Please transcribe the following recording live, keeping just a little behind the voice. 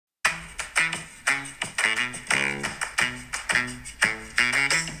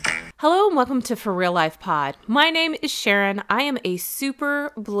Hello and welcome to For Real Life Pod. My name is Sharon. I am a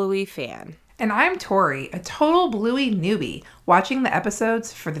super Bluey fan. And I'm Tori, a total Bluey newbie, watching the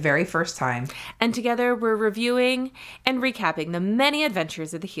episodes for the very first time. And together we're reviewing and recapping the many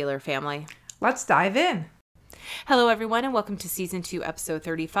adventures of the Heeler family. Let's dive in. Hello everyone and welcome to Season 2, Episode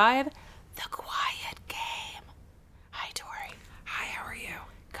 35, The Quiet Game. Hi Tori. Hi, how are you?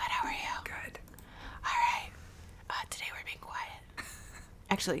 Good, how are you? Good. All right. Today we're being quiet.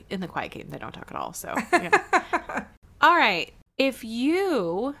 Actually, in The Quiet Game they don't talk at all, so All right.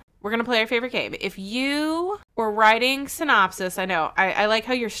 We're going to play our favorite game. If you were writing synopsis, I know, I like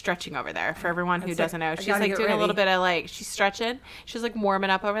how you're stretching over there for everyone who doesn't know. She's like doing a little bit of she's stretching. She's like warming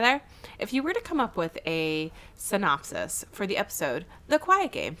up over there. If you were to come up with a synopsis for the episode, The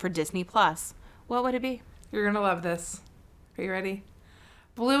Quiet Game for Disney Plus, what would it be? You're going to love this. Are you ready?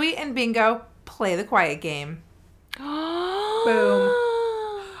 Bluey and Bingo play the quiet game. Boom.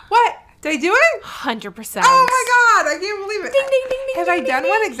 What? Did I do it? 100%. Oh my God, I can't believe it. Ding, ding, ding, ding. Have I done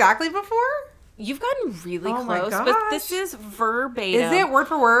one exactly before? You've gotten really Oh my close, but this is verbatim. Is it word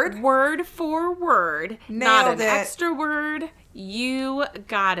for word? Word for word. Not an extra word. You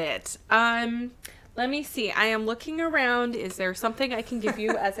got it. Let me see. I am looking around. Is there something I can give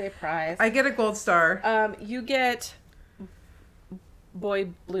you as a prize? I get a gold star. You get Boy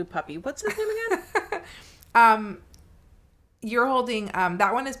Blue Puppy. What's his name again? You're holding,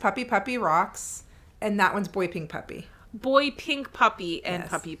 that one is Puppy Puppy Rocks, and that one's Boy Pink Puppy. Boy Pink Puppy and Yes.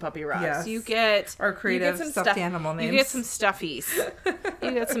 Puppy Puppy Rocks. Yes. You get our creative stuffed animal names. You get some stuffies.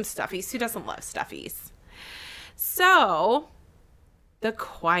 You get some stuffies. Who doesn't love stuffies? So, The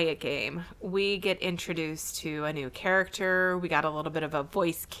Quiet Game. We get introduced to a new character. We got a little bit of a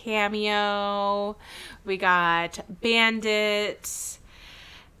voice cameo. We got Bandit,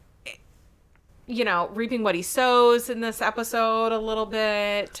 reaping what he sows in this episode a little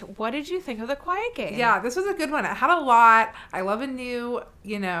bit. What did you think of The Quiet Game? Yeah, this was a good one. It had a lot. I love a new,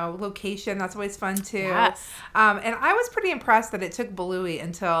 location. That's always fun, too. Yes. And I was pretty impressed that it took Bluey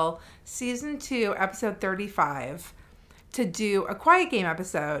until Season 2, Episode 35 to do a Quiet Game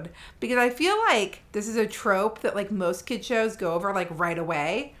episode. Because I feel like this is a trope that, most kid shows go over, right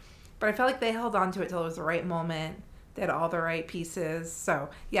away. But I felt like they held on to it till it was the right moment. They had all the right pieces. So,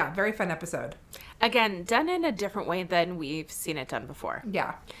 yeah, very fun episode. Again, done in a different way than we've seen it done before.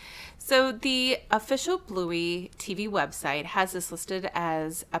 Yeah. So the official Bluey TV website has this listed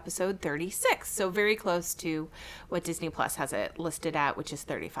as episode 36. So very close to what Disney Plus has it listed at, which is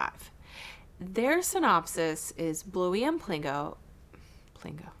 35. Their synopsis is Bluey and Plingo.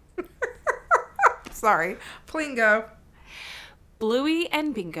 Sorry. Plingo. Bluey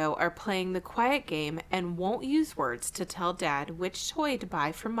and Bingo are playing the quiet game and won't use words to tell Dad which toy to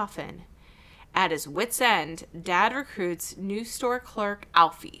buy for Muffin. At his wit's end, Dad recruits new store clerk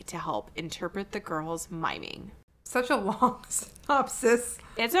Alfie to help interpret the girls' miming. Such a long synopsis.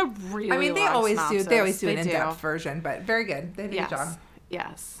 It's a really they long always synopsis. do. They always do an in-depth version, but very good. They did a good job.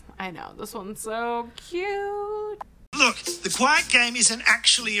 Yes, I know. This one's so cute. Look, the quiet game isn't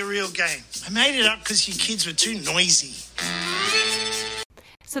actually a real game. I made it up because you kids were too noisy.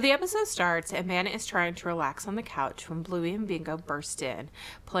 So the episode starts and Bandit is trying to relax on the couch when Bluey and Bingo burst in,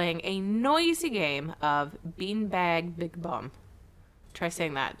 playing a noisy game of Beanbag Big Bum. Try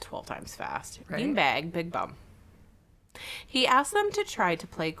saying that 12 times fast. Right. Beanbag Big Bum. He asks them to try to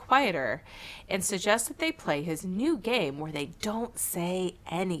play quieter and suggests that they play his new game where they don't say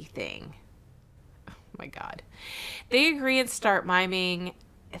anything. Oh my God. They agree and start miming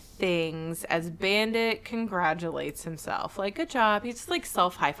things as Bandit congratulates himself. Good job. He's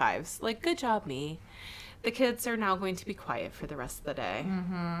self high fives. Good job, me. The kids are now going to be quiet for the rest of the day.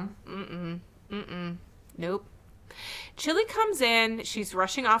 Nope. Chili comes in. She's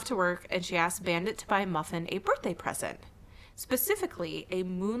rushing off to work and she asks Bandit to buy Muffin a birthday present. Specifically, a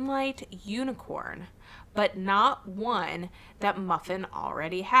moonlight unicorn, but not one that Muffin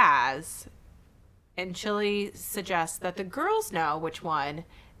already has. And Chili suggests that the girls know which one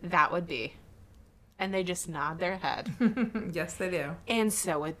that would be. And they just nod their head. Yes, they do. And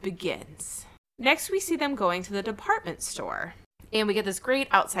so it begins. Next, we see them going to the department store. And we get this great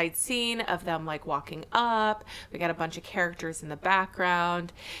outside scene of them walking up. We got a bunch of characters in the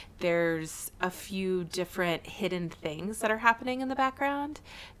background. There's a few different hidden things that are happening in the background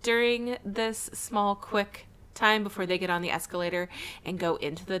during this small, quick time before they get on the escalator and go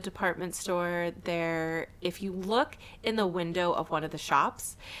into the department store. There, if you look in the window of one of the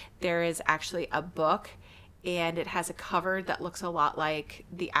shops, there is actually a book and it has a cover that looks a lot like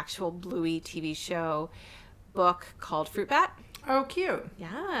the actual Bluey TV show book called Fruit Bat. Oh, cute.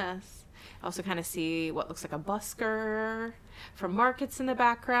 Yes. Also kind of see what looks like a busker from Markets in the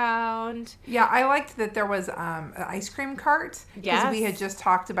background. Yeah, I liked that there was an ice cream cart. Because we had just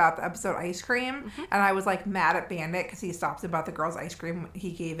talked about the episode Ice Cream. And I was like mad at Bandit because he stopped about the girl's ice cream.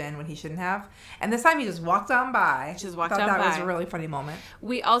 He gave in when he shouldn't have. And this time he just walked on by. Just walked I thought on that by. was a really funny moment.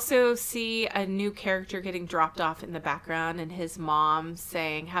 We also see a new character getting dropped off in the background and his mom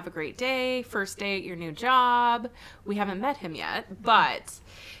saying, have a great day, first day at your new job. We haven't met him yet, but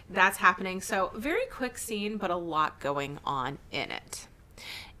that's happening. So very quick scene, but a lot going on in it.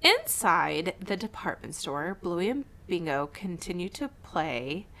 Inside the department store, Bluey and Bingo continue to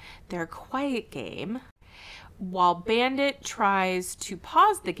play their quiet game while Bandit tries to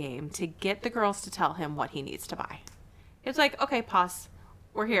pause the game to get the girls to tell him what he needs to buy. It's like, okay, pause.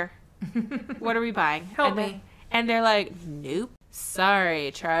 We're here. What are we buying? Help me. And they're like, nope.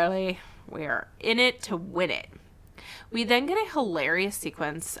 Sorry, Charlie. We are in it to win it. We then get a hilarious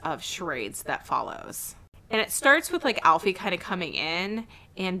sequence of charades that follows. And it starts with like Alfie kind of coming in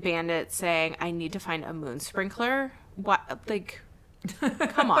and Bandit saying, I need to find a moon sprinkler. What? Like,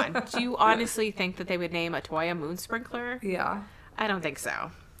 come on. Do you honestly think that they would name a toy a moon sprinkler? Yeah. I don't think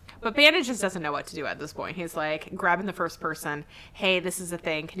so. But Bandit just doesn't know what to do at this point. He's like grabbing the first person. Hey, this is a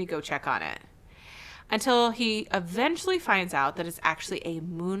thing. Can you go check on it? Until he eventually finds out that it's actually a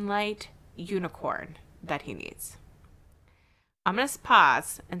moonlight unicorn that he needs. I'm going to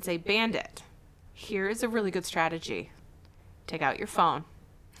pause and say, Bandit, here is a really good strategy. Take out your phone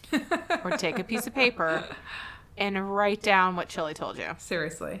or take a piece of paper and write down what Chili told you.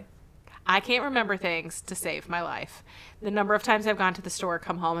 Seriously. I can't remember things to save my life. The number of times I've gone to the store,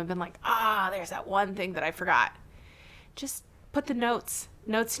 come home, and been like, there's that one thing that I forgot. Just put the notes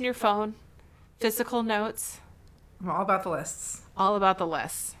in your phone, physical notes. I'm all about the lists. All about the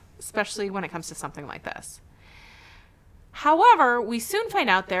lists, especially when it comes to something like this. However, we soon find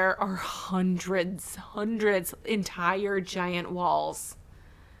out there are hundreds, entire giant walls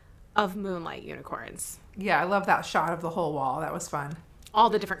of moonlight unicorns. Yeah, I love that shot of the whole wall. That was fun. All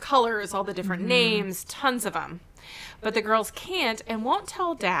the different colors, all the different names, tons of them. But the girls can't and won't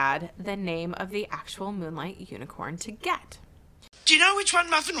tell Dad the name of the actual moonlight unicorn to get. Do you know which one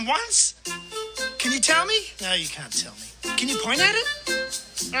Muffin wants? Can you tell me? No, you can't tell me. Can you point at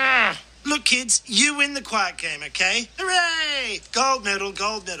it? Look, kids, you win the quiet game, okay? Hooray! Gold medal,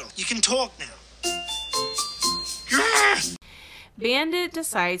 gold medal. You can talk now. Bandit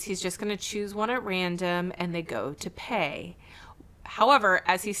decides he's just going to choose one at random and they go to pay. However,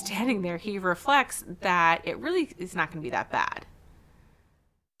 as he's standing there, he reflects that it really is not going to be that bad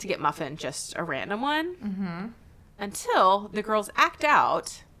to get Muffin just a random one until the girls act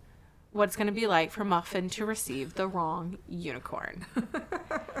out what it's going to be like for Muffin to receive the wrong unicorn.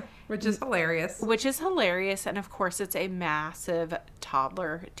 Which is hilarious. Which is hilarious, and of course it's a massive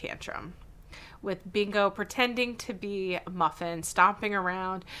toddler tantrum. With Bingo pretending to be Muffin, stomping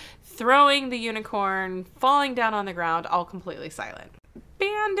around, throwing the unicorn, falling down on the ground, all completely silent.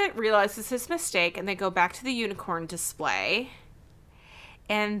 Bandit realizes his mistake, and they go back to the unicorn display.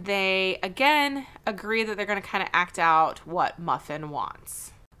 And they, again, agree that they're going to kind of act out what Muffin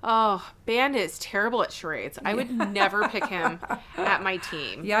wants. Oh, Bandit is terrible at charades. I would never pick him at my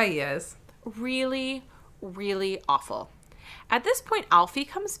team. Yeah, he is. Really, really awful. At this point, Alfie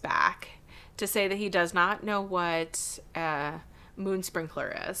comes back to say that he does not know what moon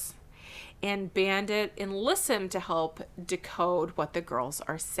sprinkler is. And Bandit enlists him to help decode what the girls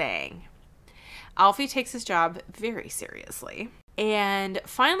are saying. Alfie takes his job very seriously and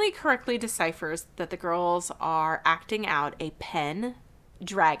finally correctly deciphers that the girls are acting out a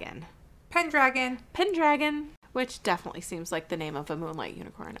Pendragon. Pendragon, which definitely seems like the name of a moonlight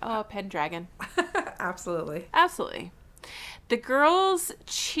unicorn. Oh, Pendragon. Absolutely. Absolutely. The girls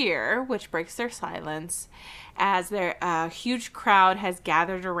cheer, which breaks their silence, as their huge crowd has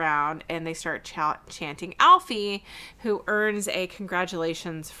gathered around and they start chanting Alfie, who earns a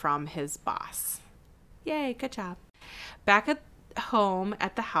congratulations from his boss. Yay, good job. Back at home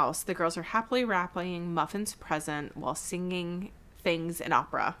at the house, the girls are happily wrapping Muffin's present while singing things in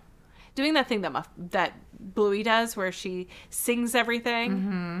opera. Doing that thing that Bluey does where she sings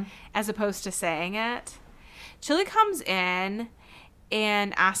everything as opposed to saying it. Chili comes in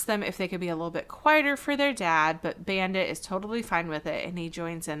and asks them if they could be a little bit quieter for their dad, but Bandit is totally fine with it, and he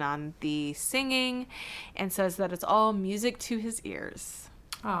joins in on the singing and says that it's all music to his ears.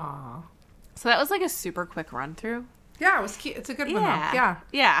 Aww. So that was like a super quick run through. Yeah, it was cute. It's a good one, though. Yeah.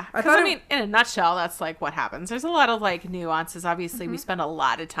 Yeah. I Because, I mean, in a nutshell, that's like what happens. There's a lot of like nuances. Obviously, we spend a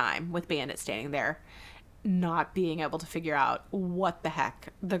lot of time with Bandit standing there not being able to figure out what the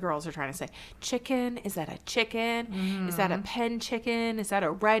heck the girls are trying to say. Chicken? Is that a chicken? Is that a pen chicken? Is that a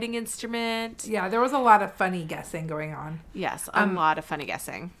writing instrument? Yeah, there was a lot of funny guessing going on. Yes, a lot of funny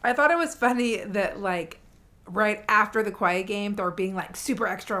guessing. I thought it was funny that, like, right after the quiet game, they were being, like, super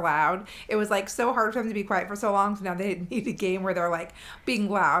extra loud. It was, like, so hard for them to be quiet for so long, so now they need a game where they're, like,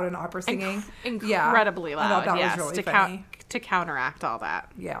 being loud and opera singing. Incredibly loud, I thought that yes, was really funny. to counteract all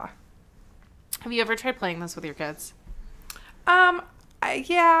that. Yeah. Have you ever tried playing this with your kids?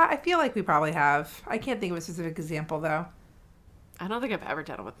 I feel like we probably have. I can't think of a specific example, though. I don't think I've ever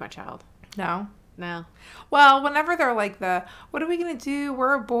done it with my child. No? No. Well, whenever they're like what are we going to do?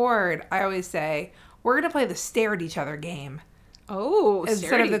 We're bored. I always say, we're going to play the stare at each other game. Oh,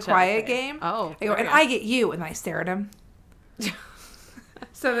 Instead of the quiet game. Oh. I go, and I get you, and I stare at him.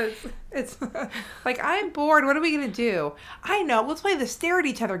 So it's like, I'm bored. What are we going to do? I know. Let's play the stare at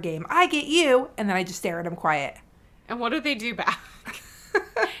each other game. I get you, and then I just stare at him quiet. And what do they do back?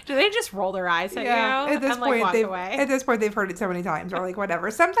 Do they just roll their eyes at you At this and like walk point, away? At this point, they've heard it so many times, or like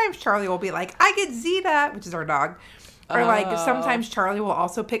whatever. Sometimes Charlie will be like, I get Zeta, which is our dog. Or like sometimes Charlie will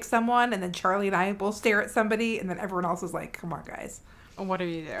also pick someone, and then Charlie and I will stare at somebody, and then everyone else is like, come on, guys. What are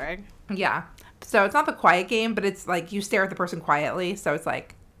you doing? Yeah. So it's not the quiet game, but it's like you stare at the person quietly. So it's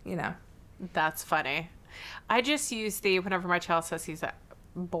like, you know. That's funny. I just use whenever my child says he's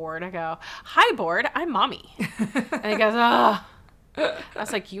bored, I go, hi, bored, I'm mommy. And he goes, oh. I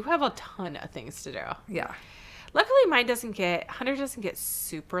was like, you have a ton of things to do. Yeah. Luckily, Hunter doesn't get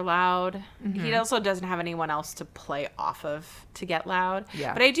super loud. Mm-hmm. He also doesn't have anyone else to play off of to get loud.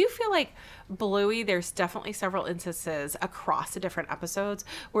 Yeah. But I do feel like Bluey, there's definitely several instances across the different episodes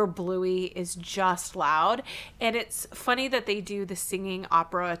where Bluey is just loud. And it's funny that they do the singing,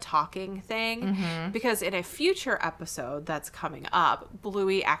 opera, talking thing, because in a future episode that's coming up,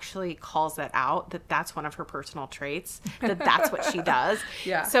 Bluey actually calls that out, that's one of her personal traits, that's what she does.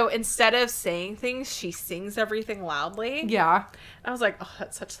 Yeah. So instead of saying things, she sings everything loudly. Yeah. I was like, oh,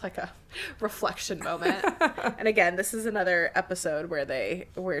 that's such like a reflection moment. And again, this is another episode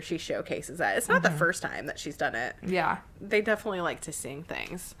where she showcases that. It's not the first time that she's done it. Yeah. They definitely like to sing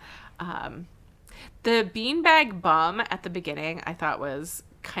things. The beanbag bum at the beginning I thought was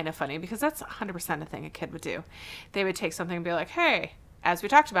kind of funny because that's 100% a thing a kid would do. They would take something and be like, hey, as we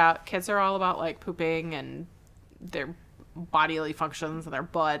talked about, kids are all about like pooping and their bodily functions and their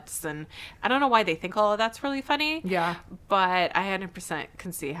butts, and I don't know why they think all of that's really funny. Yeah. But I 100%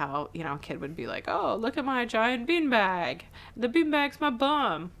 can see how, a kid would be like, oh, look at my giant beanbag. The beanbag's my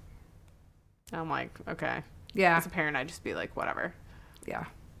bum. And I'm like, okay. Yeah. As a parent, I'd just be like, whatever. Yeah.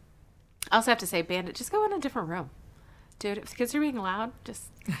 I also have to say, Bandit, just go in a different room. Dude, if the kids are being loud, just...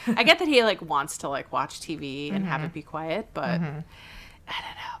 I get that he, like, wants to, like, watch TV and have it be quiet, but I don't know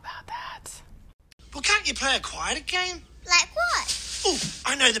about that. Well, can't you play a quieter game? Like what? Oh,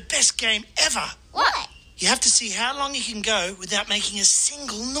 I know the best game ever. What? You have to see how long you can go without making a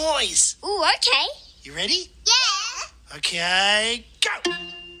single noise. Ooh, okay. You ready? Yeah. Okay, go.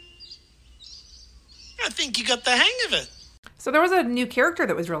 I think you got the hang of it. So there was a new character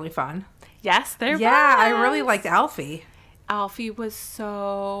that was really fun. Yes, there was. Yeah, I really liked Alfie. Alfie was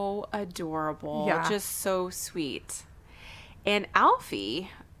so adorable. Yeah. Just so sweet. And Alfie,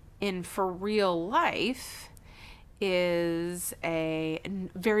 for real life, is a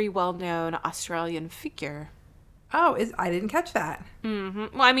very well-known Australian figure. Oh, I didn't catch that.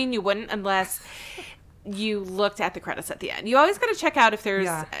 Mm-hmm. Well, I mean, you wouldn't unless you looked at the credits at the end. You always got to check out if there's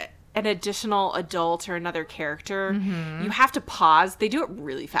an additional adult or another character. You have to pause. They do it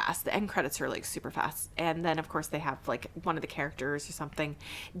really fast. The end credits are like super fast. And then, of course, they have like one of the characters or something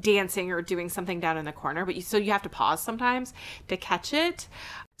dancing or doing something down in the corner. So you have to pause sometimes to catch it.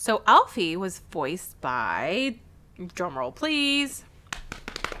 So Alfie was voiced by... drumroll please,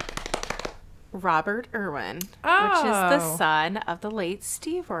 Robert Irwin, which is the son of the late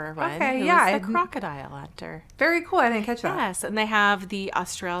Steve Irwin, who was the crocodile hunter. Very cool. I didn't catch that. Yes, and they have the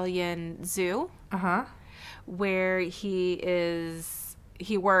Australian Zoo, where he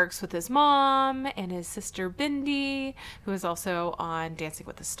works with his mom and his sister Bindi, who is also on Dancing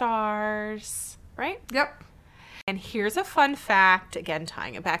with the Stars, right? Yep. And here's a fun fact, again,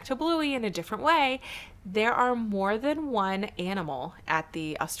 tying it back to Bluey in a different way. There are more than one animal at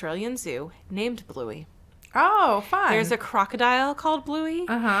the Australian Zoo named Bluey. Oh, fun. There's a crocodile called Bluey.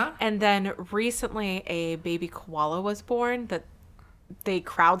 Uh-huh. And then recently a baby koala was born that they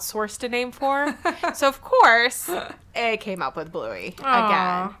crowdsourced a name for. So, of course, it came up with Bluey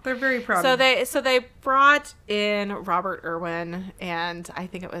again. They're very proud. So they brought in Robert Irwin, and I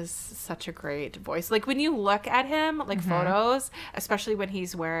think it was such a great voice. Like, when you look at him, like photos, especially when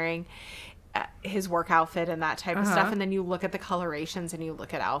he's wearing his work outfit and that type of stuff, and then you look at the colorations and you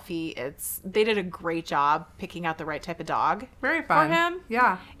look at Alfie, they did a great job picking out the right type of dog. Very fun. For him.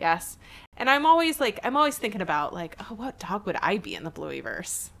 Yeah. Yes. And I'm always thinking about like, oh, what dog would I be in the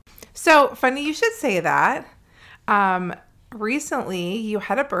Blueyverse? So funny you should say that. Recently you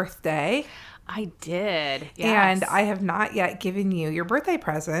had a birthday. I did. Yes. And I have not yet given you your birthday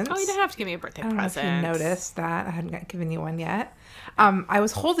present. Oh, you didn't have to give me a birthday present. I don't know if you noticed that. I hadn't given you one yet. I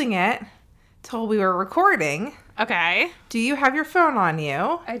was holding it till we were recording. Okay. Do you have your phone on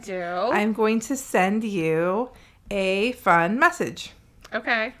you? I do. I'm going to send you a fun message.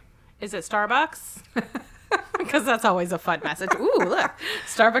 Okay. Is it Starbucks? Because that's always a fun message. Ooh, look.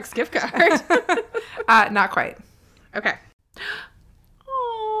 Starbucks gift card. Not quite. Okay.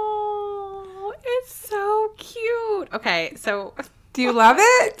 Oh, it's so cute. Okay, so... Do you love it?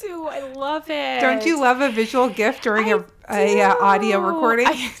 I do. I love it. Don't you love a visual gift during a audio recording?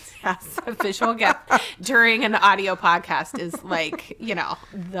 Yes, a visual gift during an audio podcast is like,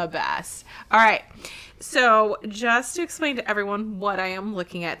 the best. All right. So just to explain to everyone what I am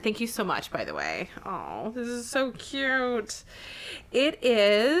looking at. Thank you so much, by the way. Oh, this is so cute. It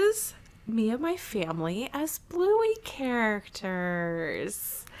is me and my family as Bluey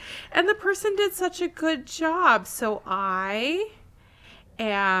characters. And the person did such a good job. So I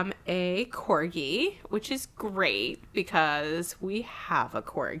am a corgi, which is great because we have a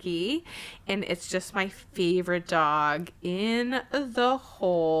corgi and it's just my favorite dog in the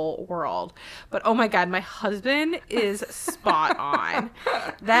whole world. But oh my god, my husband is spot on.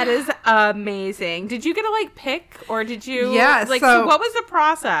 That is amazing. Did you get to pick, or did you so what was the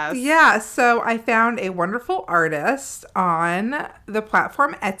process? Yeah, so I found a wonderful artist on the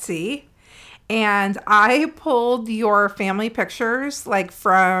platform Etsy. And I pulled your family pictures,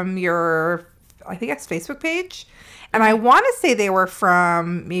 from your, I think it's Facebook page. And I want to say they were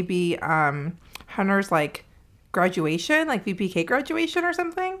from maybe Hunter's, graduation, VPK graduation or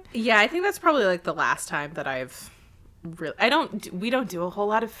something. Yeah, I think that's probably, the last time that I've really... we don't do a whole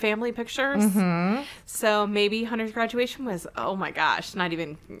lot of family pictures. Mm-hmm. So maybe Hunter's graduation was, oh my gosh, not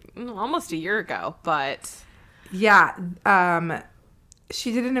even, almost a year ago. But... Yeah,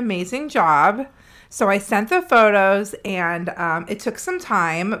 she did an amazing job. So I sent the photos, and it took some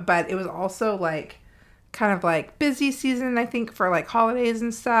time, but it was also busy season, I think, for holidays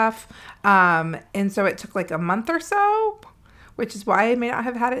and stuff. And so it took a month or so, which is why I may not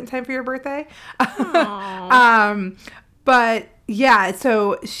have had it in time for your birthday. But yeah,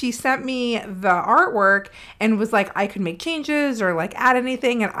 so she sent me the artwork and was like, I could make changes or add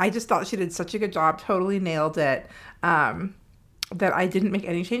anything. And I just thought she did such a good job, totally nailed it. That I didn't make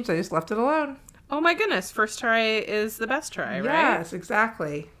any changes. I just left it alone. Oh my goodness. First try is the best try, right? Yes,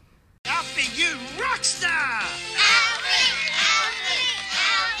 exactly. Alfie, you rock star! Alfie!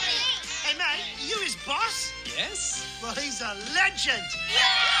 Hey, mate, you his boss? Yes? Well, he's a legend!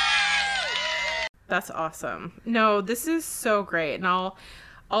 That's awesome. No, this is so great. And I'll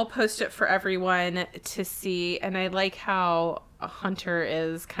post it for everyone to see. And I like how Hunter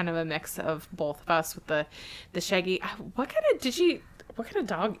is kind of a mix of both of us with the shaggy. What kind of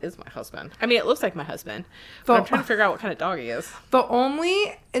dog is my husband? I mean, it looks like my husband, but I'm trying to figure out what kind of dog he is. The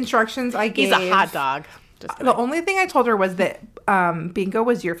only instructions I gave... He's a hot dog. The only thing I told her was that Bingo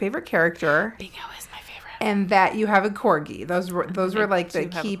was your favorite character. Bingo is my favorite. And that you have a corgi. Those were the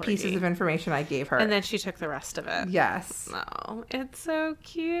key pieces of information I gave her. And then she took the rest of it. Yes. Oh, it's so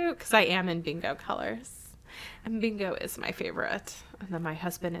cute. Because I am in Bingo colors. And Bingo is my favorite. And then my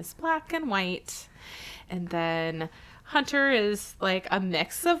husband is black and white. And then Hunter is a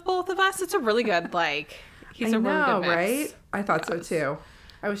mix of both of us. It's a really good, he's a really good mix. Right? I thought so too.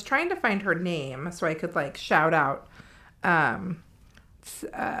 I was trying to find her name so I could shout out. It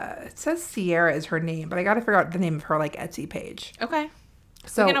says Sierra is her name, but I got to figure out the name of her Etsy page. Okay.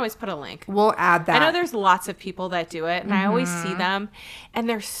 So we can always put a link. We'll add that. I know there's lots of people that do it, and I always see them, and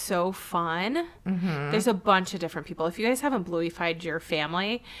they're so fun. Mm-hmm. There's a bunch of different people. If you guys haven't Blueyfied your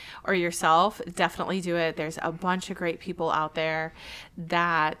family or yourself, definitely do it. There's a bunch of great people out there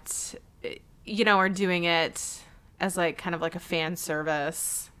that, are doing it as kind of a fan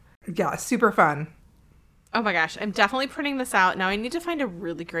service. Yeah, super fun. Oh my gosh, I'm definitely printing this out. Now I need to find a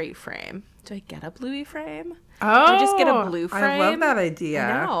really great frame. Do I get a Bluey frame? Oh, do I just get a blue frame? I love that idea.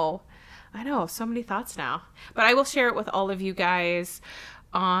 I know. So many thoughts now. But I will share it with all of you guys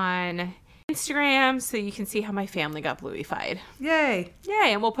on Instagram so you can see how my family got Blueyfied. Yay.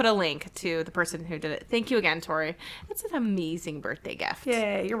 And we'll put a link to the person who did it. Thank you again, Tori. That's an amazing birthday gift.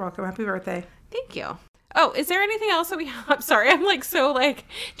 Yay. You're welcome. Happy birthday. Thank you. Oh, is there anything else that we have? I'm sorry. I'm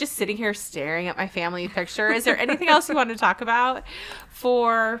just sitting here staring at my family picture. Is there anything else you want to talk about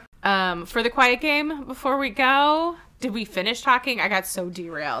for For the quiet game, before we go, did we finish talking? I got so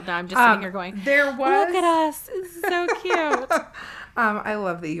derailed. Now I'm just sitting here going, there was... look at us. This is so cute. I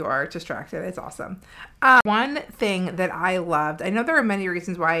love that you are distracted. It's awesome. One thing that I loved, I know there are many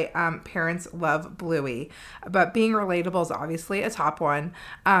reasons why parents love Bluey, but being relatable is obviously a top one.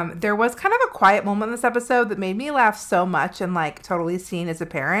 There was kind of a quiet moment in this episode that made me laugh so much and like totally seen as a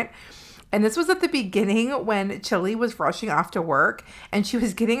parent. And this was at the beginning when Chili was rushing off to work and she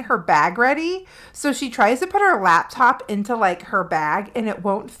was getting her bag ready. So she tries to put her laptop into like her bag and it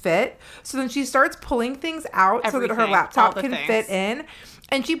won't fit. So then she starts pulling things out so that her laptop can fit in.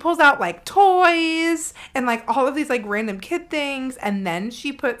 And she pulls out like toys and like all of these like random kid things. And then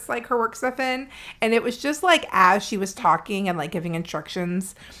she puts like her work stuff in. And it was just like as she was talking and like giving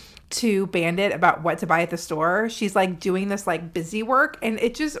instructions to Bandit about what to buy at the store, she's like doing this like busy work, and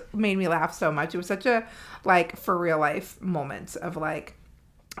it just made me laugh so much. It was such a like for real life moment of like,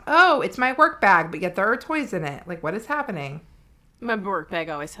 oh, it's my work bag, but yet there are toys in it. Like, what is happening? My work bag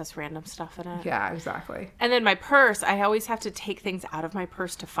always has random stuff in it. Yeah, exactly. And then my purse, I always have to take things out of my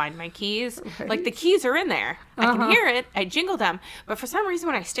purse to find my keys. Right. Like the keys are in there. I can hear it. I jingle them. But for some reason,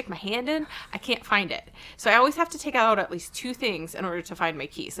 when I stick my hand in, I can't find it. So I always have to take out at least 2 things in order to find my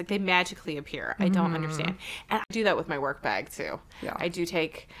keys. Like they magically appear. I don't understand. And I do that with my work bag too. Yeah. I do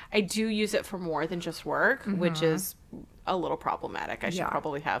use it for more than just work, which is a little problematic. I should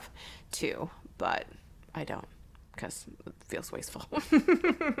probably have 2, but I don't. Because it feels wasteful.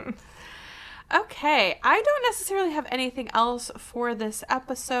 Okay, I don't necessarily have anything else for this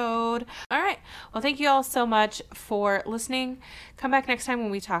episode. All right, well, thank you all so much for listening. Come back next time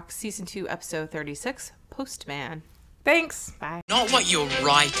when we talk Season 2, Episode 36, Postman. Thanks. Bye. Not what you're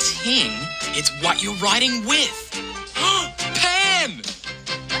writing, it's what you're writing with. Pam!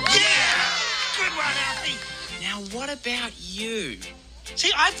 Yeah! Good one, Alfie. Now, what about you? See,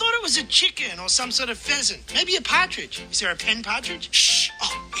 I thought it was a chicken or some sort of pheasant. Maybe a partridge. Is there a pen partridge? Shh!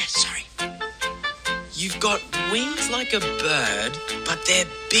 Oh, yes, sorry. You've got wings like a bird, but they're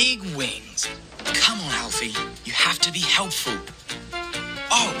big wings. Come on, Alfie. You have to be helpful.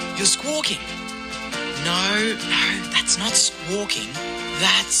 Oh, you're squawking. No, that's not squawking.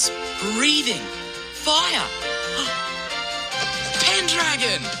 That's breathing. Fire.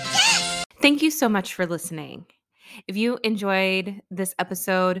 Pendragon! Thank you so much for listening. If you enjoyed this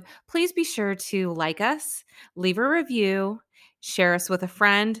episode, please be sure to like us, leave a review, share us with a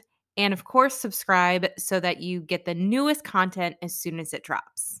friend, and of course, subscribe so that you get the newest content as soon as it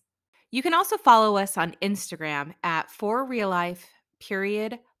drops. You can also follow us on Instagram at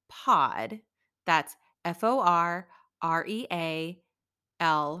forreallife_pod. That's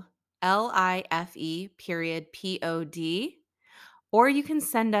FORREALLIFE_POD. Or you can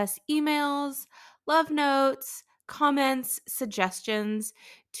send us emails, love notes, comments, suggestions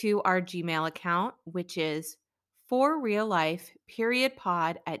to our Gmail account, which is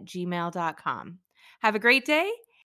forreallife_pod@gmail.com. Have a great day